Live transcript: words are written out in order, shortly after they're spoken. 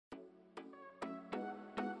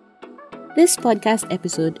This podcast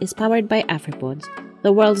episode is powered by AfriPods,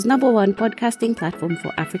 the world's #1 podcasting platform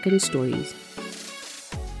for African stories.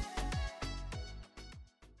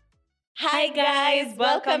 Hi guys,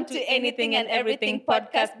 welcome to Anything and Everything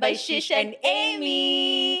podcast by Shish and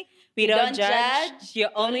Amy. We don't judge. Your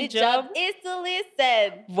only job is to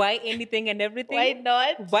listen. Why anything and everything? Why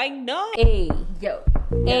not? Why not? Hey, Yo.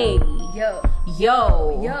 hey, Yo.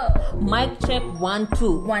 yo, Yo. Mic check 1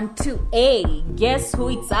 2. 1, 2. Hey, guess who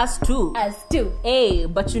it's us to? Us too. Hey,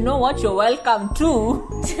 but you know what? You're welcome to.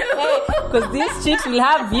 Hey, because these chicks will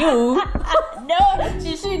have you No,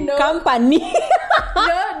 Shishi, no. company.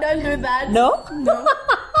 No, don't do that. No? No.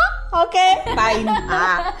 Okay, fine.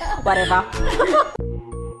 Whatever.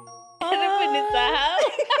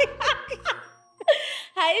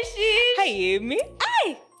 Hi, Shish. Hi, Amy.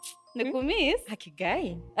 Hi. Nikumiss?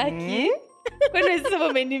 Hakigai. Aki. Kwani unasema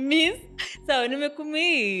umenimiss? So,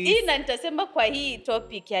 nimekumiss. Hii na nitasema kwa hii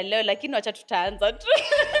topic ya leo, lakini wacha tutaanza tu.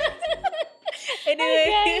 Anyway,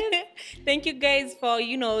 Hi, thank you guys for,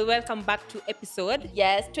 welcome back to episode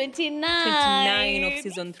Yes, 29. 29 of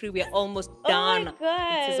season 3. We are almost done Oh my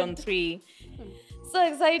God. with season 3. So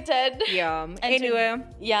excited. Yeah. And Anyway,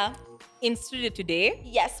 Yeah. in studio today,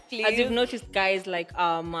 Yes, please. as you've noticed, guys,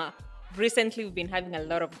 recently we've been having a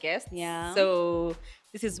lot of guests. Yeah. So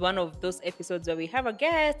this is one of those episodes where we have a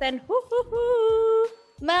guest and hoo.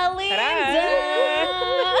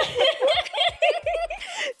 Melinda.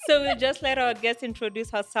 So we'll just let our guest introduce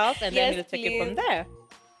herself and then Yes, we'll take it from please. there.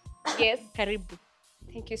 Yes, Karibu.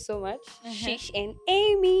 thank you so much, Shish and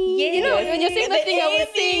Amy. Yes. You know, when you're saying the thing I was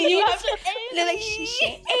Amy, saying, you you have have to to they're like Shish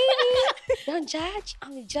and Amy. Don't judge.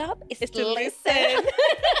 Only job is It's to to listen.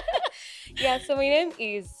 Yeah. So my name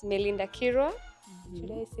is Melinda Kirwa.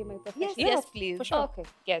 Should I say my profession? Yes, please. For sure. Okay.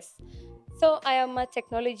 Yes. So I am a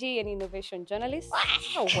technology and innovation journalist.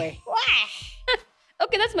 No way.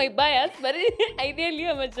 Okay, that's my bias, but ideally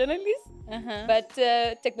I'm a journalist. Uh-huh. But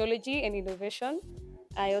technology and innovation.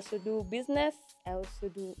 I also do business. I also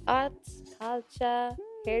do arts, culture,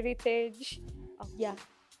 heritage. Yeah.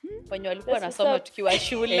 Wenye walikuwa That's wanasoma what's up. tukiwa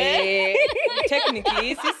shule.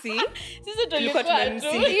 Technically, sisi Sisi tulikuwa tulikuwa tu.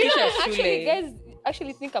 tunamsindikisha Actually, shule. guys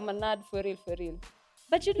actually think I'm a nerd for real.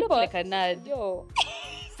 But you look People- like a nerd. Yo.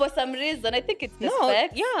 For some reason, I think it's the No,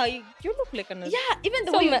 specs. yeah, you look like an Yeah, even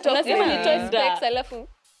the So way you talk. unasema yeah. nitoe specs alafu.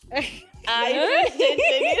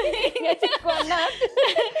 Kwa nerd.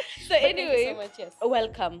 So But anyway, thank you so much, yes.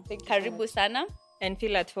 welcome. Thank you so Karibu much. sana. and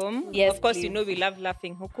feel at home. Yes, of course, please. we love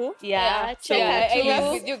laughing huku. Yeah, So check out I laugh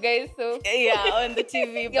you. with you guys, so Yeah, on the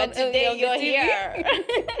TV. Yeah, But today on the you're TV. here.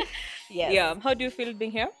 Yes. Yeah. How do you feel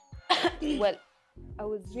being here? well, I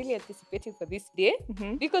was really anticipating for this day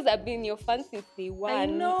because I've been your fan since day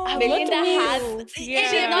one. know. I've Melinda not has. missed.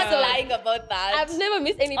 She's not lying about that. I've never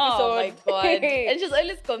missed any episode. Oh my god! And she's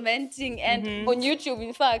always commenting and On YouTube,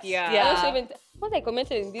 in fact. Yeah. I also even what I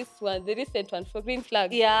commented in this one, the recent one for Green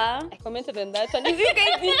Flag. yeah. I commented on that one. If you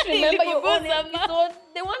guys didn't remember your own episode,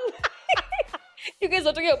 the one you guys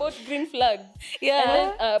were talking about green flags.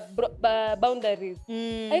 Yeah. And then boundaries.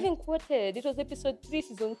 Mm. I even quoted. It was episode 3,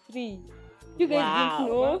 season 3. You guys Wow.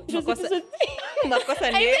 didn't know. It was Makosa- episode 3. Makosa I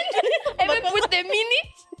ni- even put the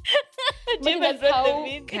minute. But Even that's read the how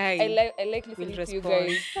video. Kai, I like will listening to you respond.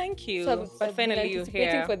 guys. Thank you. So but I've been finally you're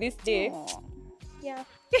anticipating here. for this day. Aw. Yeah.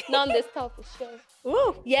 Now on the start for sure.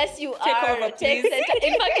 Ooh. Yes, you Take are. over, Take please. center.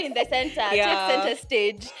 In fact, in the center. Yeah. Take center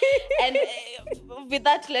stage. And with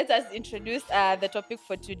that, let us introduce the topic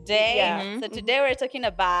for today. Yeah. So today we're talking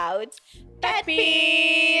about pet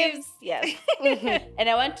peeves. Yes. And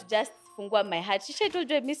I want to just fungua my heart. Shisha, I told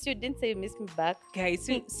you I missed you. Didn't say you missed me back. Guys,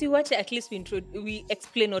 see what at least we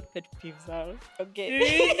explain what pet peeves are. Okay.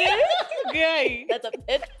 Guy. That's a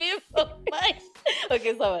pet peeve of mine.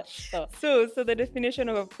 Okay, so. So the definition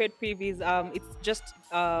of a pet peeve is it's just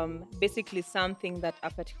basically something that a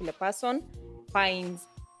particular person finds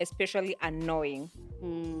especially annoying.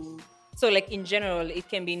 So like in general, it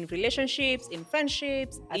can be in relationships, in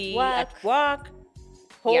friendships, at work,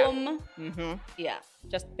 Home. Mm-hmm. Yeah.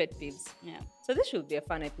 Just pet peeves. Yeah. So this should be a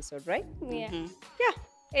fun episode, right? Yeah. Yeah.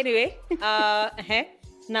 Anyway,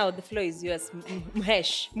 now the floor is yours.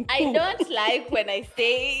 Mhesh. I don't like when I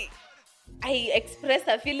say I express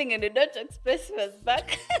a feeling and I don't express yours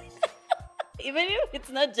back. Even if it's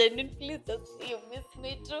not genuine, please just say you miss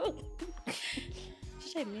me too.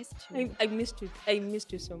 I missed you. I missed you. I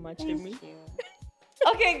missed you so much, Amy.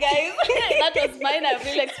 Okay, guys, that was mine. I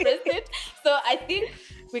really expressed it. So I think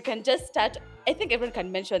we can just start. I think everyone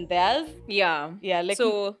can mention theirs. Yeah. Yeah, like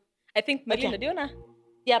So I think Melinda, Okay. do you wanna?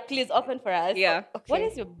 Yeah, please open for us. Yeah. Okay. What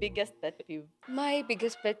is your biggest pet peeve? My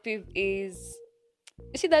biggest pet peeve is,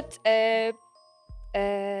 you see that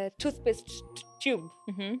toothpaste tube.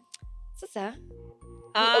 Sasa,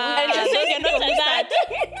 You're not like that.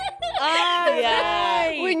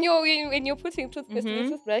 Yeah. when you're putting toothpaste in the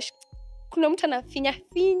toothbrush, kuna mtu anafinya.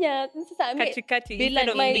 Sasa Katikati, Bila instead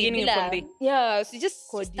of my- beginning bila- from the... yeah, so you just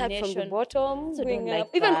start from the Coordination. bottom, So going don't like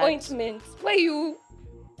up. Even that. ointments. Why you?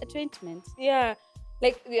 Ointment. Yeah,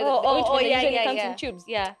 like the ointment usually comes in tubes.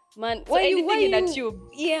 Yeah. Man, So why you? Why anything in you? a tube.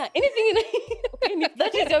 Yeah, anything in a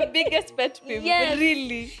That is your biggest pet peeve. Yes.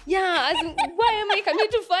 Really. Yeah, as in, why am I coming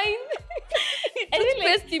to find really-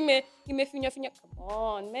 toothpaste imefinya? Come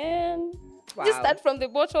on, man. Wow. Just start from the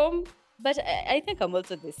bottom. But I think I'm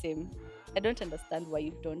also the same. I don't understand why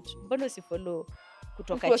you don't. Mbona usifollow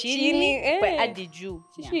kutoka Kutoka chini chini, kwa eh. hadi juu.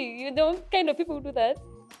 Yeah. You don't kind of people who do that.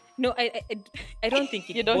 No, I don't think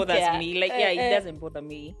it You don't bothers care. me. Like, yeah, it doesn't bother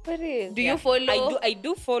me. But it is. Do you follow? I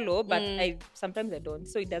do follow, but sometimes I don't.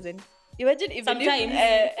 So it doesn't. Imagine even Sometimes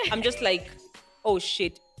if, I'm just like, oh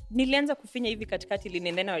shit. Nilianza kufinya hivi katikati lini,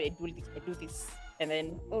 and then I do this. And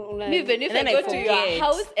then me, even if And then I I go to your forget.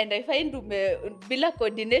 house and I find bila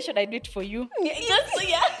coordination, I do it for you. Just so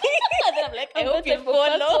yeah. And then I'm like, I hope you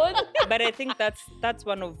follow. but I think that's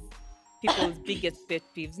one of people's biggest pet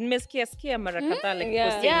peeves. Nimesikia mara kadhaa like Yeah.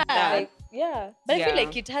 posting Yeah. that. Like, yeah. But I feel Yeah.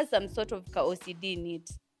 like it has some sort of OCD in it.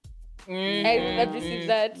 I've received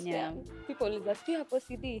that. Yeah. People always ask, do you have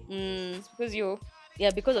OCD? It's because you're.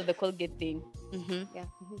 Yeah, because of the Colgate thing. Yeah.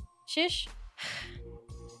 Shish.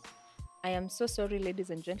 I am so sorry,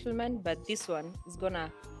 ladies and gentlemen, but this one is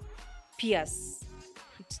gonna pierce.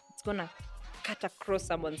 It's gonna cut across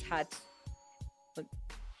someone's heart.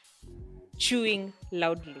 Chewing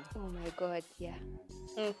loudly. Oh my God. Yeah.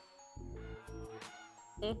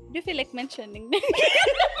 Do you feel like mentioning?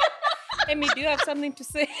 Amy, do you have something to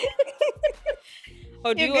say?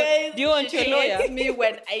 Or do guys, you want your she lawyer? hates me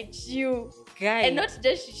when I chew. Guy, And not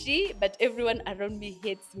just she, but everyone around me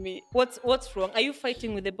hates me. what's wrong? Are you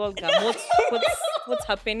fighting with the ball gum? What's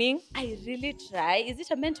happening? I really try. Is it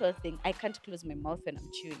a mental thing? I can't close my mouth when I'm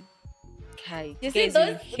chewing. Guy, You see, guys, those-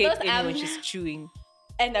 you hate those, Amy when she's chewing.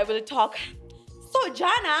 And I will talk. So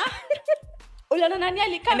Jana, uliona nani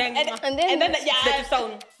alikam? And then That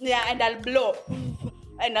sound. yeah, and I'll blow.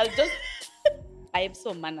 And I'll just I am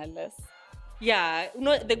so mannerless. Yeah,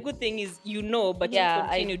 no. The good thing is but Yeah, you I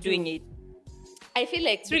continue do. doing it. I feel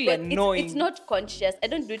like It's really because annoying. It's not conscious. I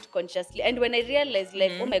don't do it consciously. And when I realize,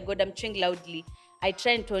 like, oh my God, I'm chewing loudly, I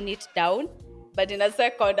try and tone it down. But in a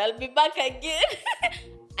second, I'll be back again.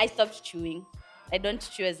 I stopped chewing. I don't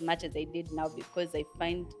chew as much as I did now because I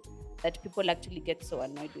find that people actually get so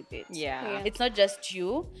annoyed with it. Yeah. It's not just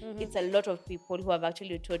you. It's a lot of people who have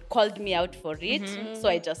actually called me out for it. So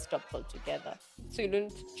I just stopped altogether. So you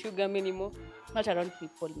don't chew gum anymore? Not around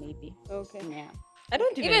people, maybe. Okay. Yeah. I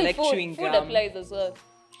don't even like chewing food gum. applies as well.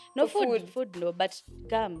 No For food, no, but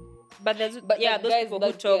gum. But there's But those guys people who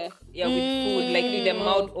that- talk with food, like with their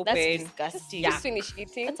mouth open. That's disgusting. Just finish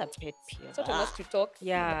eating. That's a pet peeve. It's not enough to talk.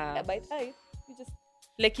 Yeah. By time, you just.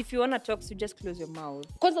 Like if you wanna talk, so just close your mouth.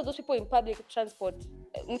 Kwanza those people in public transport,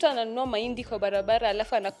 mtu ananunua mahindi kwa barabara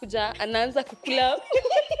alafu anakuja anaanza kukula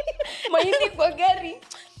mahindi kwa gari.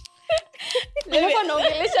 Alafu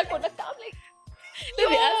anaongelesha conductor. I'm like, Let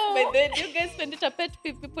me ask, by then, do you guys find it a pet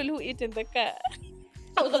peeve people who eat in the car?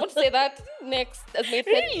 I was about to say that next as my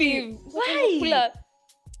pet peeve. Why? Kula.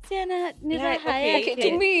 Siana, ni Right, raha okay. yake.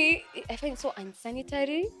 Okay, to me, I find it so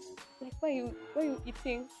unsanitary. Like, why you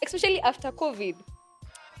eating? Especially after COVID.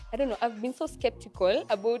 I don't know. I've been so skeptical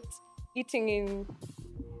about eating in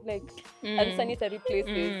like unsanitary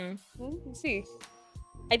places. You see,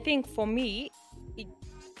 I think for me,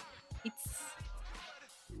 it's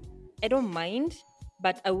I don't mind,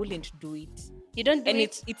 but I wouldn't do it. You don't do And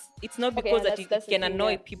it. it's not Okay, because yeah, that that's it the can thing,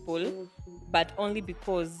 annoy yeah. people, but only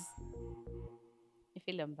because You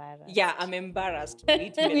feel embarrassed. I'm embarrassed to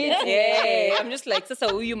eat Me millet. too. Yeah, I'm just like sasa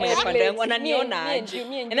huyu mwenye I panda relate. yangu Me ananiona and aje. you,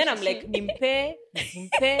 me and And then you, I'm like Shishi. nimpe.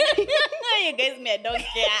 You guys, me, I don't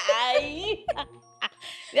care. Aye.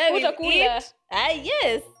 Yeah, we Utakula. eat. Aye,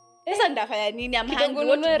 yes. Sasa ndafanya nini? I'm Kidogo hungry.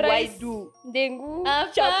 What nunue do I rice, do? Dengu,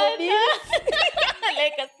 Hapana. chapo beef.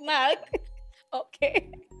 Like a snack. Okay.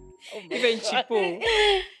 Even chipo.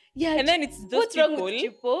 Yeah. And then it's those what's wrong people. with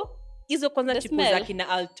chipo? Hizo kwanza The chipo smell. za kina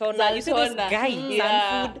Altona. You see those Altona. guys,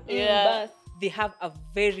 Yeah. Sun Food, Yeah. they have a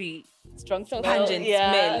very Strong smell. pungent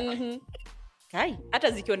Yeah. smell. Kai,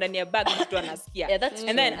 hata zikiwa ndani ya bag mtu anasikia. Yeah, that's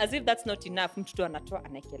And then as if that's not enough, mtu tu anatoa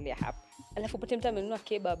anaekelea hapa. Alafu pote mtu amenunua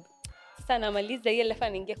kebab. Sasa anamaliza hiyo alafu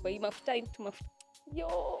anaingia kwa hii mafuta into mafuta.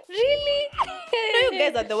 Yo. Really? No, you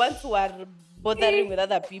guys are the ones who are bothering with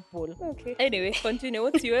other people. Okay. Anyway, continue.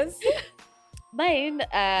 What's yours? Mine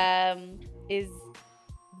is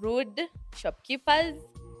rude shopkeepers,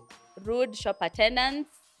 rude shop attendants,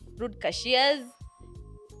 rude cashiers,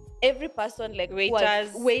 every person like Waiters.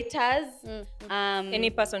 Any Any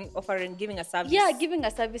person offering, giving a service. yeah, giving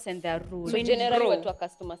a service and they're rude. So generally what to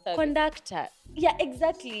customer service. Conductor. Yeah,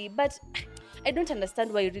 exactly. But I don't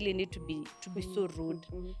understand why you really need to be so rude.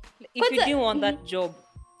 If you didn't want that job,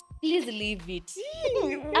 Please leave it.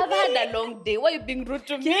 I've had a long day. Why are you being rude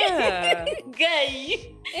to me? Yeah. Guy.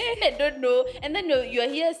 I don't know. And then you're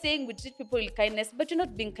here saying we treat people with kindness, but you're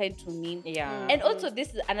not being kind to me. Yeah. And also, this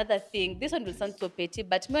is another thing. This one will sound so petty,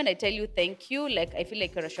 but me when I tell you thank you, like I feel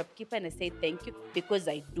like you're a shopkeeper and I say thank you because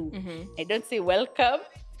I do. I don't say welcome.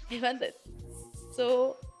 I want that.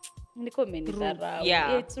 So,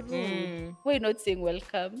 Yeah. It's rude. Why are you not saying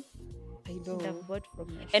welcome? I know. And I've bought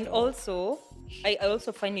from my And shop. also, I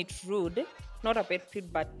also find it rude, not a pet peeve,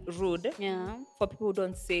 but rude Yeah. for people who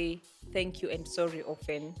don't say thank you and sorry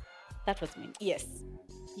often. That was me. Yes.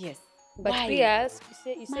 Yes. But Why? Piers,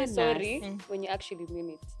 you say Manners. sorry when you actually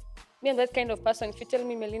mean it. Me, I'm that kind of person. If you tell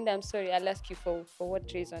me, Melinda, I'm sorry, I'll ask you for what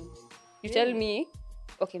reason. You tell me,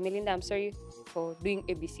 okay, Melinda, I'm sorry for doing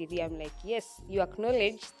ABCD. I'm like, yes, you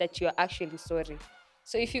acknowledge that you are actually sorry.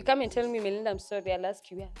 So if you come and tell me, Melinda, I'm sorry, I'll ask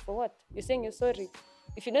you, yeah, for what? You're saying you're sorry.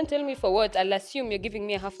 If you don't tell me for what, I'll assume you're giving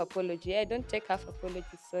me a half apology. I don't take half apology,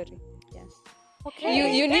 sorry. Yeah.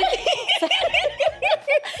 Okay. You need.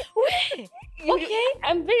 Okay.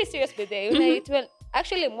 I'm very serious with that. Well,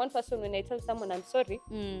 actually, I'm one person when I tell someone I'm sorry,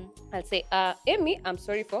 I'll say, Amy, I'm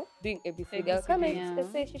sorry for doing ABCD. I'll come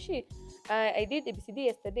and say, Shishi, I did ABCD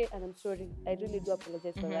yesterday and I'm sorry. I really do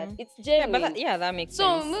apologize for that. It's Yeah, genuine. but that makes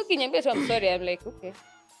So, sense. I'm sorry. I'm like, okay.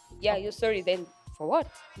 Yeah, you're sorry then. For what?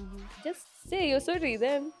 Just say you're sorry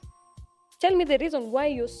then. Tell me the reason why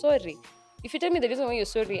you're sorry. If you tell me the reason why you're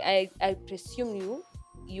sorry, I presume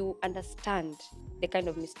you understand the kind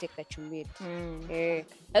of mistake that you made. Yeah.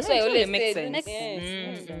 That's why I always makes say, sense.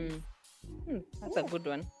 yes. That's a good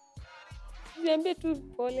one. Niambie tu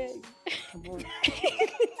pole. Come on.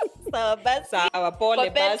 Sawa basi. Sawa, pole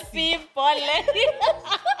For pet basi. peeve, pole.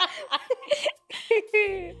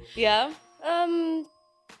 Yeah.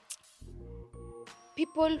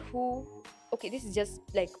 People who, okay, this is just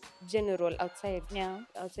like general outside. Yeah.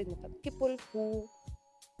 Outside the fact. People who,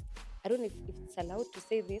 I don't know if it's allowed to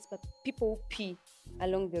say this, but people who pee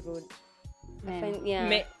along the road. I Men. find,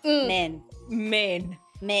 yeah.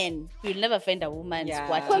 Men. You'll never find a woman Yeah.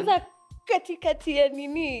 squatting. Kwanza katikati ya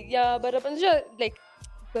nini ya barabara, unajua like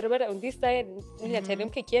barabara on this side ile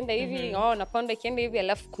ateremka ikienda hivi, napanda ikienda hivi,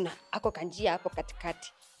 alafu kuna ako kanjia hapo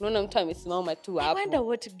katikati. Unaona mtu amesimama tu I hapo. wonder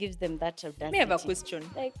what gives them that audacity. Me have a question.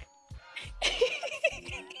 Like,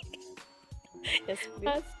 Yes, please.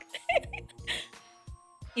 ask.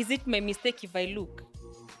 Is it my mistake if I look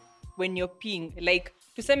when you're peeing? Like,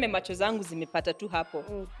 tuseme macho zangu zimepata tu hapo.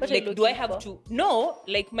 What are you Like, do I looking have for? to? No,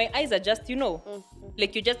 like my eyes are just,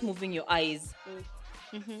 like you're just moving your eyes.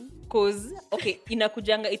 Cause, okay,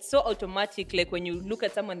 inakujanga, it's so automatic. Like when you look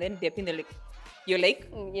at someone, then they're peeing, they're like, you're like,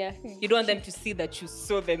 Yeah. you don't want them to see that you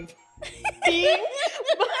saw them.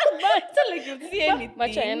 It's not like you see anything.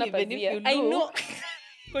 Macho hayana Even if pazia. you look. I know.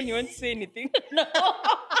 When you won't say anything.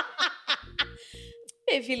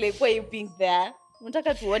 I feel like, why are you being there?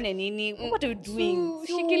 Unataka tuone nini? What are you doing?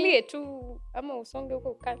 Shikilie tu ama usonge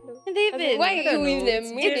huko kando. And they even, Why I are don't you in know, the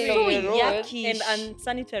it's middle so of the road? yucky. And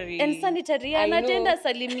unsanitary. And sanitary. I know. Anatenda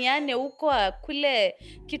salimiane huko kule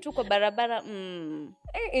kitu kwa barabara.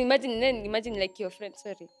 Imagine like your friend,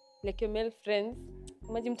 sorry, like your male friends.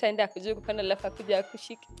 Imagine mtaenda akujua kupanda alafu akuja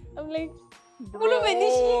akushike. I'm like, mbona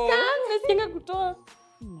umenishika? Nimesinga kutoa.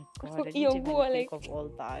 Oh my God, I didn't Hiyo even nguo, think like- of all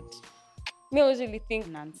that. Me, I usually think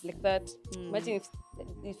Nonsense. like that. Imagine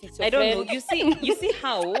if it's your I don't friend. know.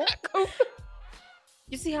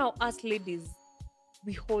 You see how us ladies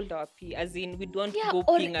we hold our pee, as in we don't Yeah, go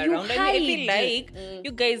or peeing you around. I feel hide. like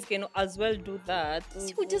you guys can as well do that.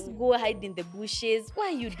 You just go hide in the bushes. Why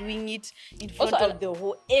are you doing it in front Also, of the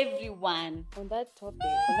whole everyone? On that topic,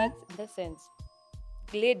 in that sense,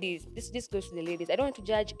 ladies, this goes to the ladies. I don't want to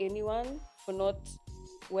judge anyone for not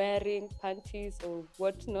wearing panties or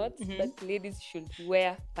whatnot, but ladies should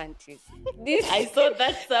wear panties. This I saw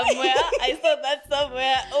that somewhere.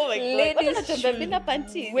 Oh my God. Ladies What should bila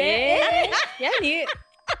panties? wear Yani,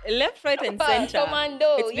 left, right, and Papa, center.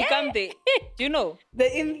 commando, It's become the. Do you know?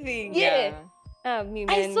 The in thing. Yeah. Me,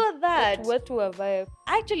 I man, saw that. What to avoid?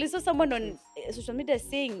 I actually saw someone on social media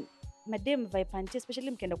saying madem vai panty,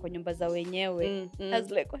 especially mkienda kwa nyumba za wenyewe. I was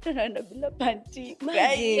like, what anaenda bila panty?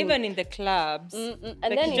 Even in the clubs. And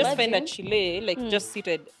Like then you just find a imagine, chile, like just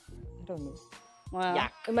seated. I don't know. Wow. Yeah.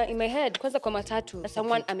 In my head kwanza kwa matatu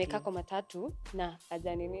someone amekaa kwa matatu na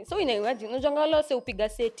haja nini, so ina imagine unajua leo se upiga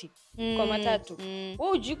seti kwa matatu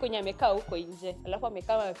wewe ujui kwenye amekaa huko nje alafu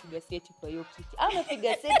amekaa amepiga seti kwa hiyo kiti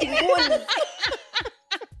amepiga seti ngoni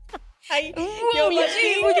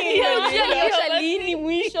lini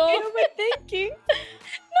mwisho Thinking.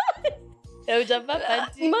 Ujavaa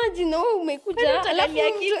panty. imagine wewe umekuja Alafu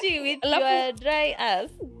kiti with your dry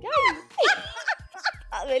ass.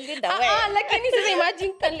 Melinda, lakini sasa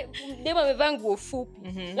imagine dema amevaa nguo fupi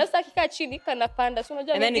sasa akikaa chini kanapanda so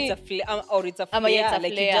unajua And then it's a flare or it's a flare,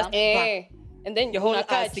 like you just and then your whole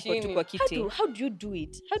unakaa ass iko tu chini. kwa kiti. how do you do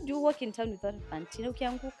it? How do you walk in town without a panty? Na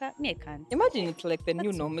ukianguka, me I can't. Imagine it's like the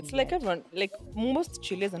new norm. It's like everyone, like most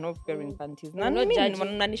Chileans are not wearing panties. Na Not mimi judging.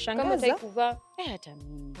 Kama wananishangaza. tai kuvaa Hata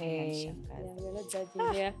mimi Eh. inanishangaza. we're not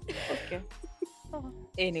judging here. Okay.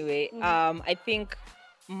 Anyway, I think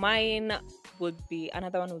mine would be,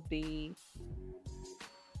 another one would be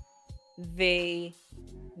the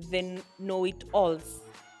know-it-alls.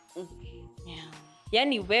 Yeah.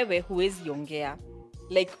 Yani wewe huwezi ongea.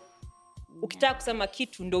 Like, ukitaka kusema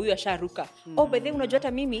kitu ndo huyo asharuka. Oh, by the way, unajua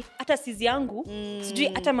hata mimi, hata sizi yangu, sijui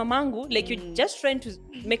hata mamangu, like you're just trying to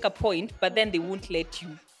make a point, but then they won't let you.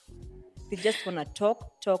 They just wanna talk.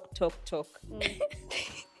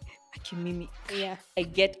 Aki mimi, Yeah. I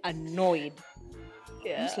get annoyed.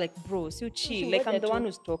 Yeah. I'm just like, bro, so chill. Like, I'm the one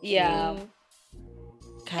who's talking. Yeah.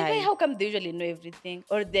 Kai. How come they usually know everything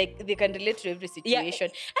or they can relate to every situation?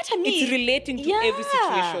 Hata me. It's relating to Yeah. every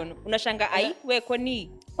situation. Unashanga, ai, we kwani?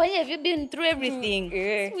 Why have you been through everything?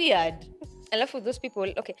 It's weird. Alafu those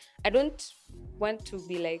people, okay, I don't want to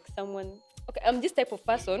be like someone, okay, I'm this type of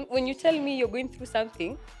person. When you tell me you're going through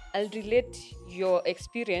something, I'll relate your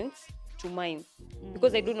experience to mine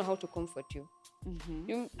because I don't know how to comfort you.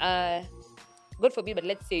 You God forbid, but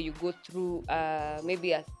let's say you go through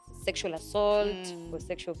maybe a sexual assault or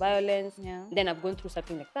sexual violence. Yeah. Then I've gone through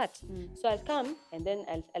something like that. So I'll come and then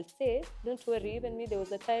I'll say, don't worry, even me, there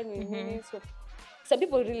was a time when so some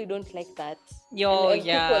people really don't like that. And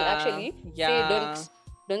people actually say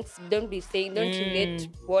don't be saying, don't relate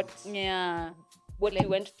what you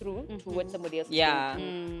went through to what somebody else went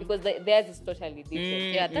through. Because theirs is totally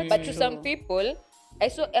different. Yeah, that's But to true. some people, I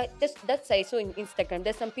saw in Instagram,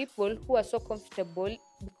 there's some people who are so comfortable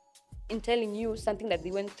in telling you something that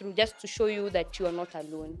they went through just to show you that you are not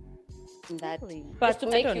alone in that. But Just to I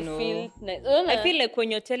make don't you know. feel nice. I feel like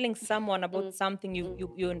when you're telling someone about something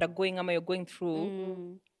you're undergoing or you're going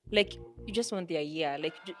through, like you just want their ear,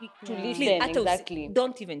 like To please, listen, hata exactly.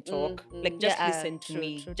 don't even talk, like just Yeah, listen to true,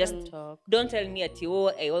 me. true, Just don't talk. don't tell me at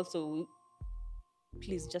I also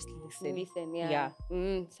please just listen. Listen, yeah.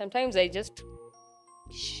 Yeah. Sometimes I just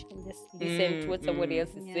listen to what somebody else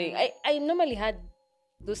is saying. I normally had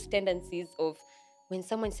those tendencies of when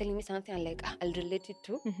someone's telling me something, I'm like, I'll relate it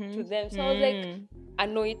to them. So I was like, I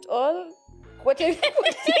know it all. What is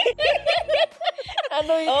I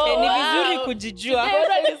know it all. Ni vizuri kujijua.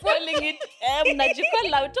 Everyone is calling it mnajikwa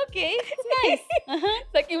loud. Okay, it's nice.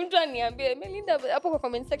 Like mtu aniambie Melinda hapo kwa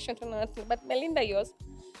comment section tunaona but Melinda yours.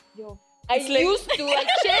 Yo.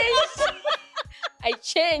 I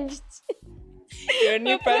changed. You're a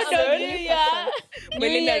new person. Yeah.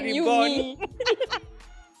 Melinda New reborn. me.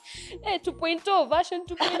 Hey, 2.0 version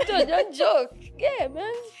 2.0, don't joke. Yeah,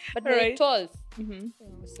 man. But Right. they're tall.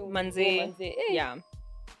 So, Manze. Hey. Yeah.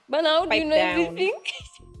 But how do you Pipe know down. everything?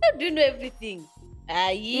 How do you know everything?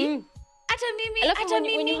 Aye. Hata mimi, Alafu hata when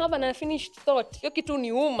you mimi. have an unfinished thought, hiyo kitu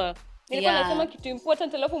ni uma. Nilikuwa Yeah. nasema kitu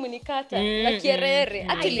important alafu umenikata na kierere.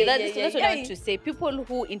 Actually, that's what I want to say. People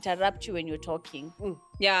who interrupt you when you're talking.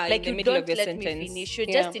 Yeah, Like in the you middle don't of your let sentence. me finish. You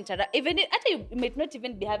Yeah. just interrupt. Even after you might not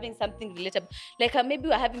even be having something relatable. Like maybe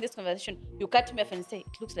we're having this conversation. You cut me off and say,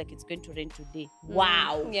 "It looks like it's going to rain today."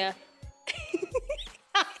 Wow. Yeah.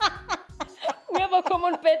 We have a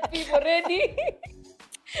common pet peeve already.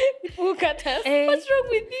 People who cut us. What's wrong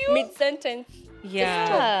with you? Mid-sentence.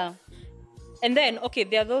 Yeah. And then, okay,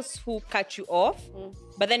 there are those who cut you off,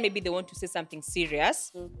 but then maybe they want to say something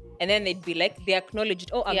serious. And then they'd be like, they acknowledge it.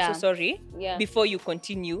 Oh, I'm Yeah. so sorry. Yeah. Before you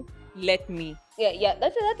continue, let me. Yeah.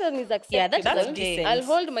 That one is acceptable. Yeah, that's decent. I'll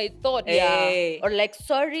hold my thought. Hey. Or like,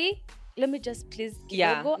 sorry, let me just please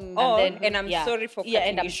Yeah. kidogo, Or, and then and I'm sorry for and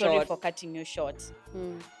cutting I'm you sorry short. for cutting you short.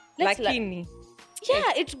 Like,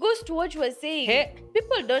 Yeah, it goes to what you were saying. Hey.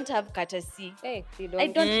 People don't have courtesy. Hey, they don't. I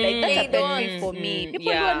don't like that's They a pet don't. peeve for me. People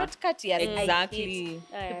who Yeah. are not courteous. I Exactly.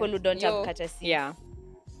 hate people who don't have courtesy. Yeah.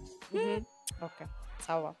 Okay.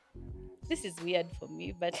 Sawa. This is weird for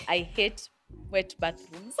me, but I hate wet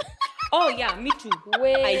bathrooms. Oh, yeah, me too.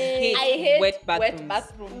 I hate wet bathrooms.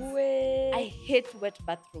 I hate wet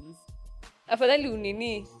bathrooms. Afadhali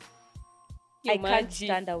unini. I can't Maji.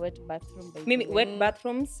 stand a wet bathroom. By Maybe the way. wet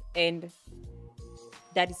bathrooms and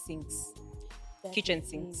dirty sinks. Dirty Kitchen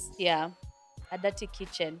sinks. Yeah. A dirty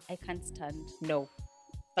kitchen. I can't stand. No.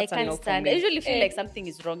 I That's a can't no for stand. me. I usually feel like something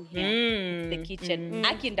is wrong here. It's the kitchen.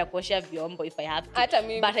 Aki ndakuosha vyombo if I have to. Hata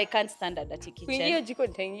mimi. But I can't stand a dirty Kuingia kitchen. jiko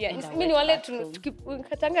nitaingia. And a Mimi ni wet wale bathroom.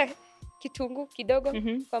 tukikatanga kitunguu kidogo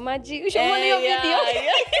kwa maji. Ushaona hiyo yeah, video?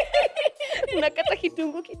 yeah. Unakata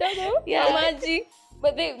kitunguu kidogo kwa maji.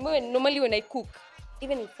 But normally when I cook,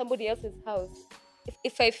 even in somebody else's house,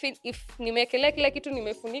 if nimekelea kila kitu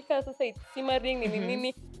nimefunika, sasa it's simmering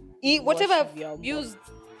nini whatever I've used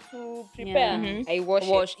to prepare, I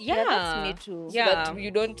wash it. Yeah. That's me too. Yeah. But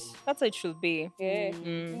you don't. That's how it should be. Yeah.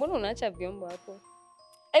 Mbona unaacha vyombo hapo?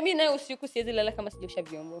 I mean, na usiku siwezi lala kama sijaosha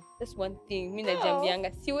vyombo. That's one thing. Mimi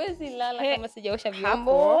najambianga siwezi lala kama sijaosha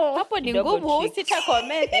vyombo. Hapo ni Double ngumu, trick. sita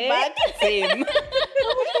comment but Same.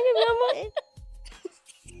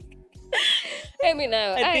 I mean,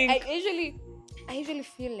 I I usually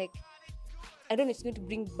feel like I don't know, it's going to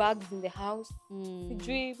bring bugs in the house.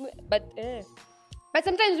 Sijui, but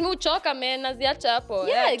sometimes me uchoka man, naziacha hapo.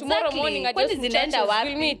 Yeah, Tomorrow exactly. morning I Kwani just zinaenda we'll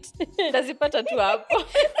wapi? meet. Ndazipata tu hapo.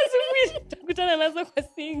 Tutakutana nazo kwa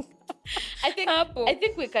sink. I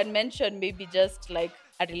think we can mention maybe just like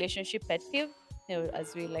a relationship pet peeve,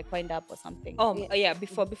 as we like wind up or something. Yeah.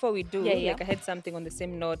 Before we do, Yeah. like I had something on the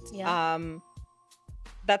same note. Yeah.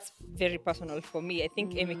 That's very personal for me. I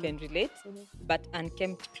think Amy can relate. But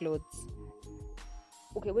unkempt clothes.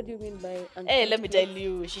 Okay, what do you mean by Hey, let me tell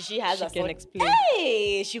you, she has She a can phone. explain.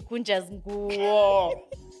 Hey, she kunjas nguo.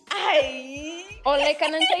 Ay. or like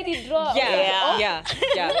an untidy drawer? Yeah.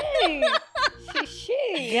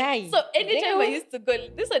 Shishi. Guy. So anytime I Damn. used to go,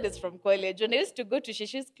 this one is from college. When I used to go to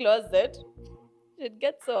Shishi's closet, she'd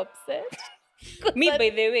get so upset. Me, by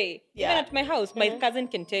the way, Yeah. even at my house, my cousin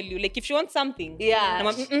can tell you, like, if she wants something, Yeah.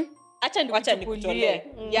 acha nikuchukulie.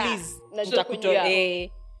 Yeah. Please, Nachukulia. tutakutolee.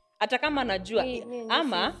 Hata kama anajua, Me,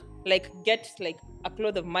 ama, like, get, like, a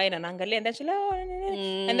cloth of mine and angalia, and then she'll,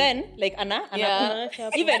 and then, like, Yeah.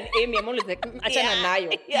 even Amy, I'm always like, achana nayo,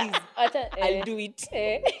 please, I'll do it.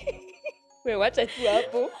 Wait, wacha tu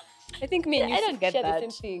hapo. I think me and you I don't get share that. the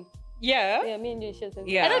same thing. Yeah. Yeah, me and you share the same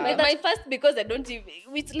Yeah. I don't thing. get that first because I don't even.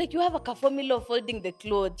 It's like you have a formula of folding the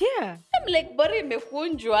clothes. Yeah. I'm like, bora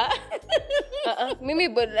imekunjwa. Mimi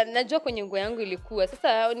najua kwenye nguo yangu ilikuwa.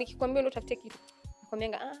 Sasa nikikwambia unatafutia kitu,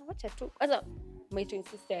 nakwambianga wacha tu. Kwanza my twin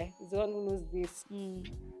sister is the one who knows this.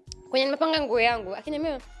 Kwenye nimepanga nguo yangu,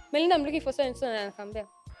 akiniambia Melinda, I'm looking for so and so, na anakuambia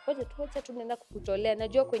wacha tu naenda kukutolea.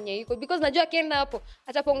 Najua kwenye iko because najua akienda hapo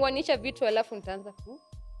atapongwanisha vitu alafu nitaanza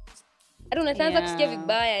nitaanza kusikia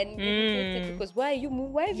vibaya and because why have you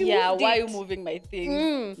moved Why are you it? moving my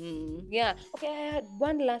things? Yeah. Okay, I had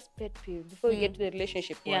one last pet peeve before we get to the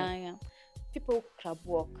relationship one. Yeah. People who crab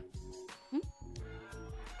walk.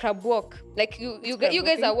 Crab walk. Like you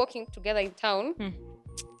guys are walking together in town.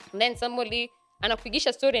 And then somebody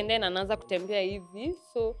anakupigisha story and then anaanza kutembea hivi.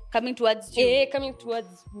 So Coming towards you. coming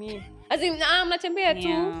towards me. As in mnatembea tu.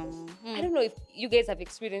 I don't know if you guys have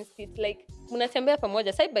experienced it, like mnatembea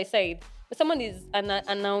pamoja side by side, but someone is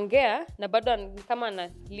anaongea na bado kama ana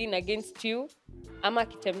lean against you, ama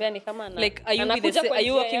akitembea ni kama Like, are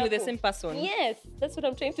you walking with the same person? Yes, that's what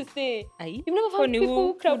I'm trying to say. Aye. You've never found people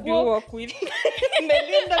who crab do you walk? walk with?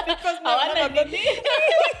 Melinda, because stability.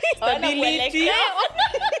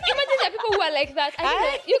 Imagine there are people who are like that. I don't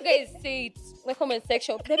know. You guys say it in the comment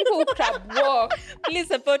section. There are people who crab walk. Please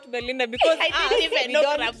support Melinda because I didn't even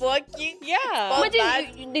know crab walking. Yeah.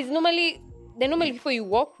 Imagine there's normally people you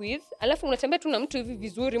walk with, alafu mnatembea tu na mtu hivi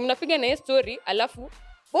vizuri, mnapiga na yeye story, alafu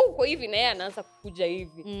wewe uko hivi na yeye anaanza kukuja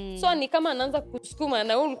hivi. So ni kama anaanza kusukuma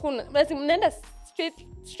na wewe ulikuwa basi mnaenda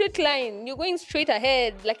straight line. You're going straight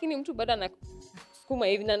ahead, lakini mtu bado anasukuma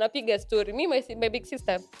hivi na anapiga story. My big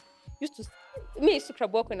sister used to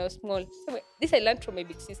crab walk when I was small. So this I learned from my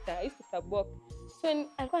big sister. I used to crab walk. So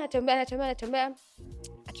alikuwa anatembea.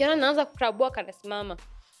 Akiona naanza crab walk anasimama.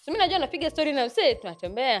 So mimi najua napiga story na msee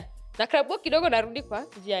tunatembea. Na crab walk kidogo narudi kwa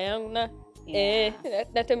njia yangu na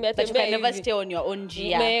natembea But you can never stay on your own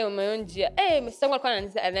njia. Njia. Msitangu alikuwa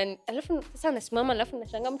ananiza alafu sasa nasimama alafu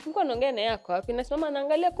nashangaa mtu mko anaongea na yako wapi? Nasimama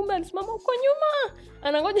anaangalia kumbe alisimama huko nyuma.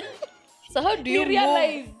 Anangoja. So how do you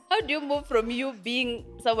realize? How do you move from you being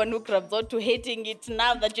someone who crabs out to hating it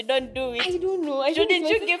now that you don't do it? I don't know. Shouldn't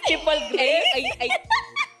you give people grace?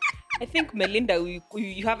 I think Melinda,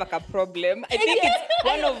 you have like a problem. I think it's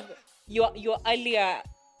one of your earlier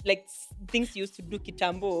like things you used to do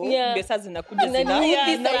kitambo. Yeah. Ndio sasa zinakuja And then zina.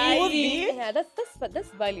 Yeah,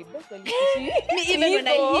 that's valid. That's valid. Me, even when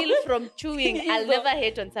I heal from chewing, I'll never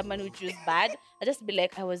hate on someone who chews bad. I'll just be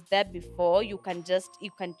like, I was there before. You can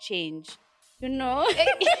change. You know.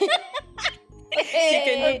 You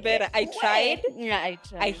can do better. I tried. Yeah, I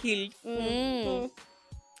tried. I healed. Mm.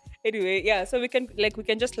 Anyway, yeah. So we can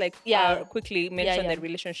just Yeah. quickly mention yeah. the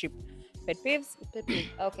relationship pet peeves.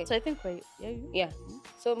 Okay. So I think you. Yeah.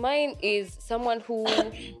 So mine is someone who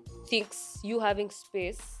thinks you having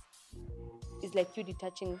space is like you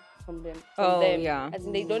detaching from them. Yeah. As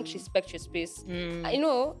in they don't respect your space. I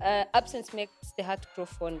know absence makes the heart grow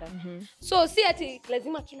fonder. So si ati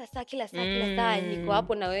lazima kila saa niko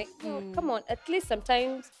hapo na we. No, come on. At least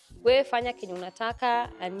sometimes we fanya kenye unataka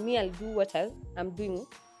and me I'll do what I'm doing.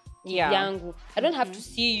 Yeah. Yangu. I don't have to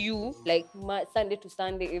see you like Sunday to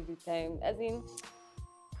Sunday every time. As in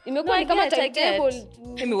imekuwa ni kama timetable.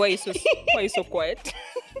 Tell me why you so quiet?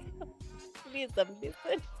 Please, I'm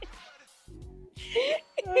listening.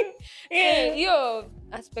 Hiyo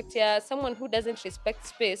aspect ya someone who doesn't respect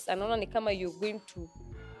space anaona ni kama you're going to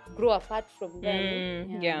grow apart from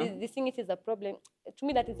them. Yeah. This thing it is a problem. To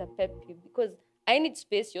me that is a pet peeve because I need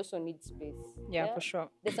space, you also need space. Yeah, for sure.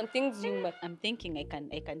 There's some things you might. I'm thinking I can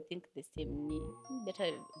think the same. Me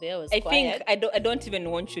better there was I quiet. think I don't even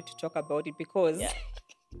want you to talk about it because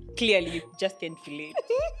clearly you just can't relate.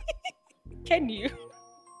 Can you?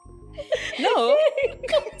 No.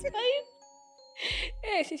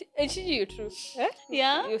 You're true.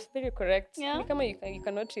 Yeah. You're very correct. Yeah. Ni kama you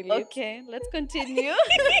cannot relate. Okay, let's continue.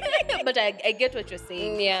 But I get what you're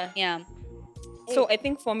saying. Yeah. So I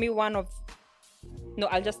think for me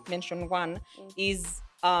I'll just mention one is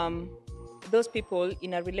those people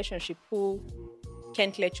in a relationship who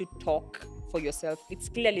can't let you talk for yourself. It's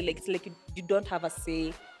clearly like you don't have a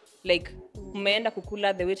say. Like umeenda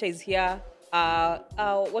kukula, the waiter is here.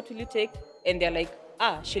 What will you take? And they're like,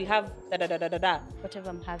 she'll have da. Whatever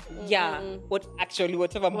I'm having. Yeah.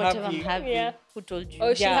 Whatever I'm having. Yeah. Who told you?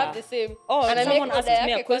 Oh, she'll have the same. Oh, and someone make asks order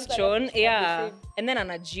me a yake kwanza, question, she'll have yeah, the same. and then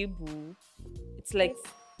anajibu. It's like,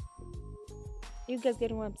 you guys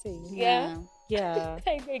getting what I'm saying? Yeah. Yeah.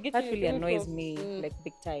 I get That you really info. annoys me, like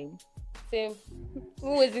big time. Same.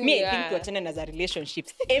 Who is in Me, I think tuachane as a relationship.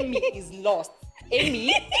 Amy is lost.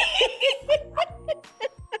 Amy.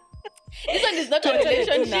 This one is not a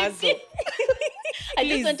relationship. I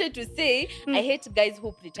just wanted to say, I hate guys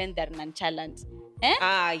who pretend they're nonchalant.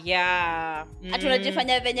 Yeah. Ati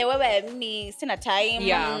unajifanya venye wewe mimi sina time.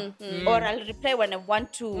 Yeah. Or I'll reply when I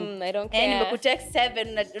want to. I don't care. Nimekutext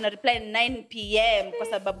 7 una reply 9 p.m. kwa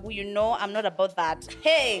sababu I'm not about that.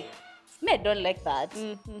 Hey, me I don't like that.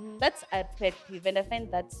 That's a pet peeve and I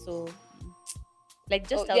find that so like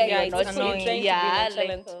just tell me yeah, you're it's not annoying. Trying to be yeah,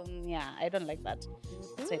 nonchalant. like I don't like that.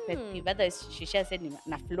 That's my pet peeve. Otherwise she said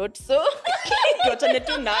na float so Tuachane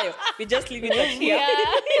tu nayo. We just leave it at here.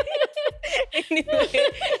 Anyway,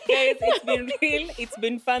 guys, it's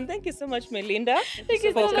been fun. Thank you so much, Melinda. Thank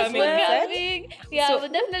you for so much coming for on set. coming. Yeah, So- we'll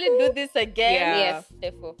definitely do this again. Yeah. Yes,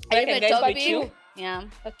 therefore. I can guys topic. with you. Yeah.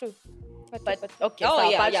 Part two. But okay, Oh, so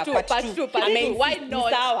yeah, part yeah, two. I mean, Why ni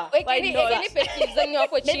not? sawa. Why not? Any pet peeves zenye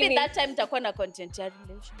hapo Maybe chini? that time takuwa na content ya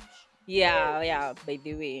relationship. Yeah, by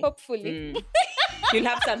the way. Hopefully. You'll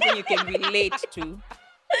have something you can relate to.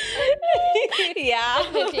 Yeah.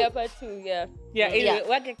 Definitely a part two, yeah. Yeah, anyway, Yeah.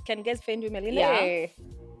 where can guys find you, Melinda? Yeah. I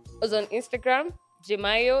was on Instagram,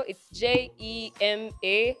 Jemayo. It's JEMAIYOH.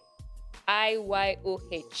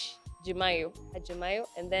 Jemayo. At Jemayo.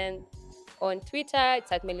 And then on Twitter,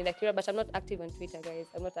 it's at Melinda Kirwa, but I'm not active on Twitter, guys.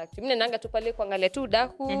 I'm not active. Mimi naanga tu pale kuangalia tu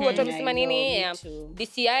daku, watu wamesema I nini, know, me yeah. too.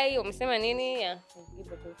 DCI wamesema nini, yeah.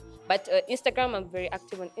 But Instagram, I'm very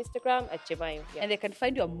active on Instagram at Jemayo. Yeah. And they can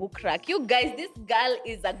find you a mukrak. You guys, this girl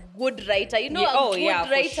is a good writer. You know, Yeah, a good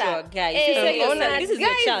for writer. sure, guys. Hey, Tell tell yourself, yourself. this is your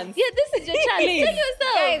Guys, chance. Yeah, this is your chance. Please. Tell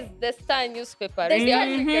yourself. Guys, the Star newspaper. The Really Star-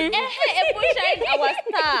 African. Our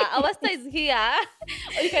star. Our star is here.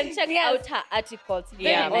 Or you can check out her articles.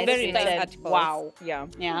 Yeah, very nice written. articles. Wow. Yeah.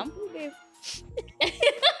 Yeah.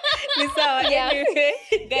 Lisa, anyway,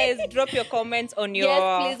 guys, drop your comments on your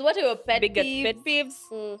Yes, please. What are your pet biggest peeves? pet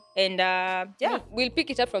peeves. And yeah. We'll pick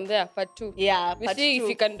it up from there, part two. Yeah, We part see two. if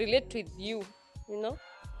we can relate with you, you know?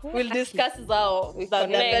 We'll discuss the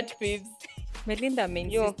connect. pet peeves. Melinda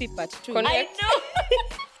insisti part 2. Connect. I know.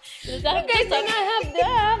 You guys think I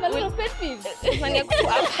have a lot of pet peeves.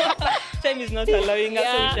 Time is not allowing us,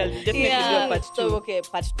 so we shall definitely do a part 2. So, okay,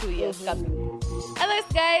 part 2, yes, coming. Otherwise,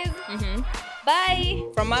 guys, bye.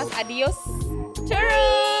 From us, adios.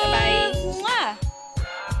 Churros. Bye. Mwah.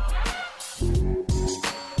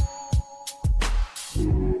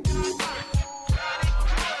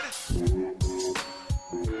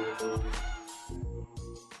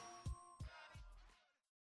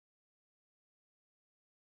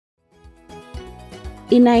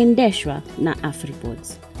 Inaendeshwa na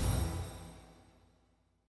Afripods.